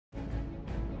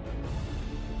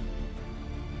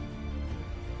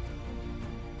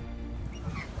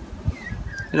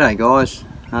G'day guys,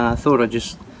 thought I'd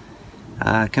just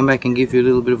come back and give you a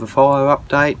little bit of a fire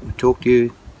update. We talked to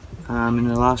you in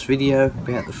the last video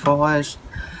about the fires.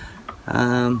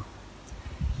 Yeah,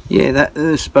 that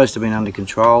was supposed to have been under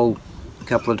control a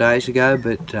couple of days ago,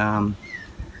 but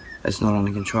it's not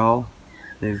under control.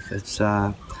 It's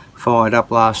fired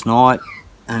up last night,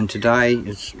 and today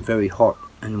it's very hot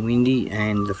and windy,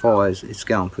 and the fires, it's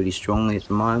going pretty strongly at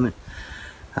the moment.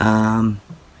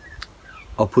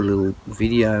 I'll put a little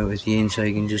video at the end so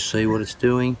you can just see what it's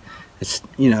doing. It's,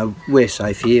 you know, we're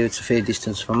safe here, it's a fair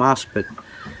distance from us, but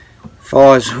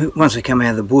fires, once they come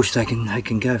out of the bush, they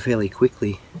can go fairly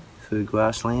quickly through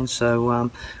grasslands. So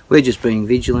we're just being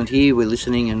vigilant here. We're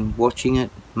listening and watching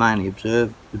it, mainly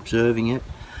observing it.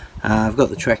 I've got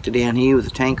the tractor down here with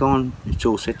the tank on. It's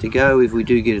all set to go if we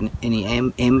do get any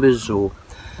embers or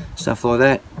stuff like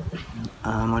that.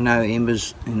 I know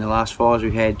embers in the last fires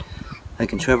we had, they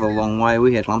can travel a long way.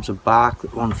 We had lumps of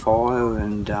bark on fire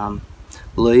and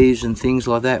leaves and things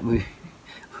like that. We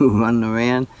were running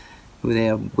around with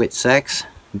our wet sacks,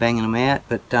 banging them out.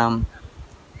 But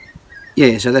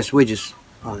yeah, so that's we're just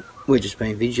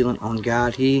being vigilant, on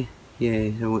guard here. Yeah,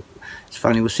 so it's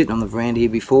funny. We're sitting on the veranda here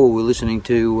before. We're listening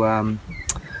to a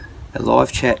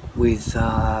live chat with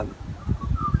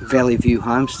Valley View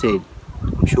Homestead.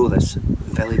 I'm sure that's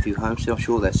Valley View Homestead. I'm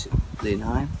sure that's their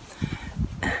name.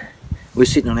 We're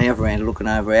sitting on our veranda looking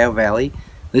over our valley,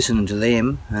 listening to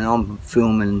them, and I'm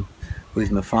filming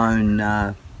with my phone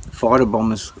fighter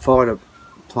planes, water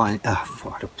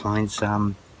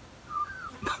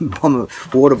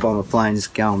bomber planes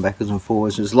going backwards and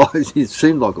forwards. It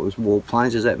seemed like it was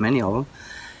warplanes. There's that many of them,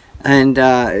 and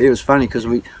it was funny because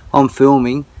I'm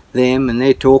filming them and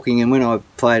they're talking, and when I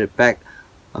played it back,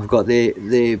 I've got their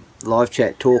live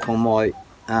chat talk on my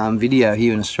video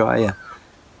here in Australia.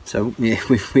 So yeah,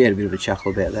 we had a bit of a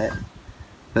chuckle about that.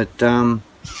 But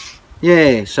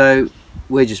yeah, so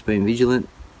we're just being vigilant,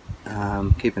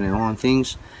 keeping our eye on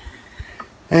things.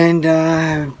 And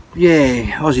yeah,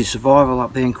 Aussie survival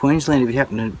up there in Queensland. If you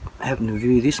happen to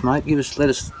view this, mate, let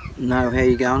us know how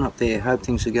you're going up there. Hope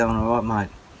things are going alright, mate.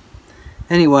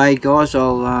 Anyway, guys,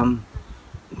 I'll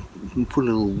put a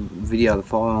little video of the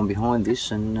fire on behind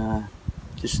this, and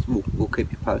just we'll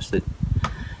keep you posted.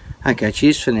 Okay,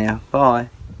 cheers for now. Bye.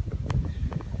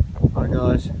 Hi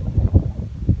guys.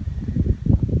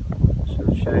 Sort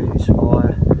of show you this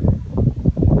fire.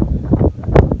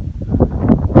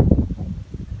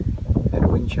 Had a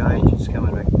wind change. It's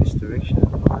coming back this direction at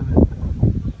the moment.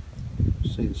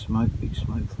 See the smoke, big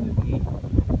smoke plume here.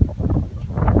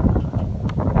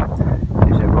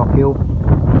 There's a rock hill.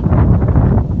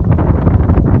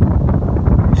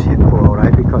 See, poor old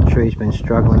apricot tree's been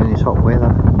struggling in this hot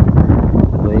weather.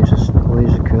 The leaves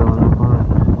are curling up on it.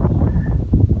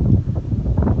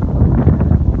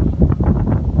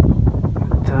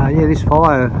 But yeah, this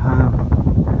fire, I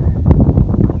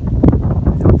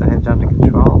thought they had it under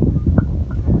control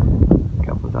a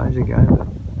couple of days ago, but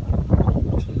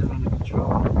it's not under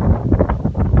control.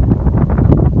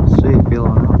 See it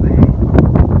billowing up there.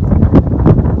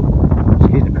 It's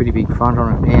getting a pretty big front on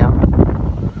it now.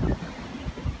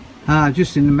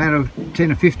 Just in a matter of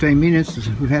 10 or 15 minutes,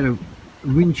 we've had a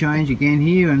wind change again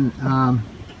here, and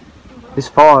this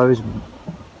fire is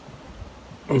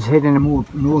heading in a more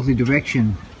northerly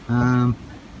direction.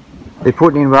 They're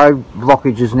putting in road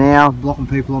blockages now, blocking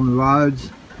people on the roads.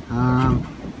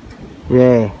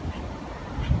 Yeah,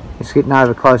 it's getting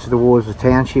over closer towards the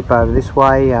township over this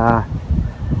way.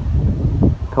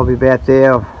 Probably about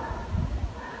there.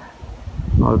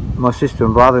 My sister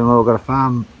and brother-in-law have got a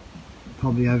farm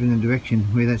probably over in the direction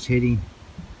where that's heading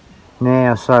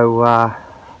now, so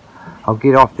I'll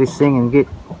get off this thing and get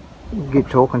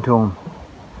talking to them.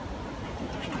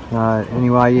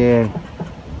 Anyway, yeah,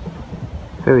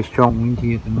 very strong wind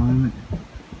here at the moment.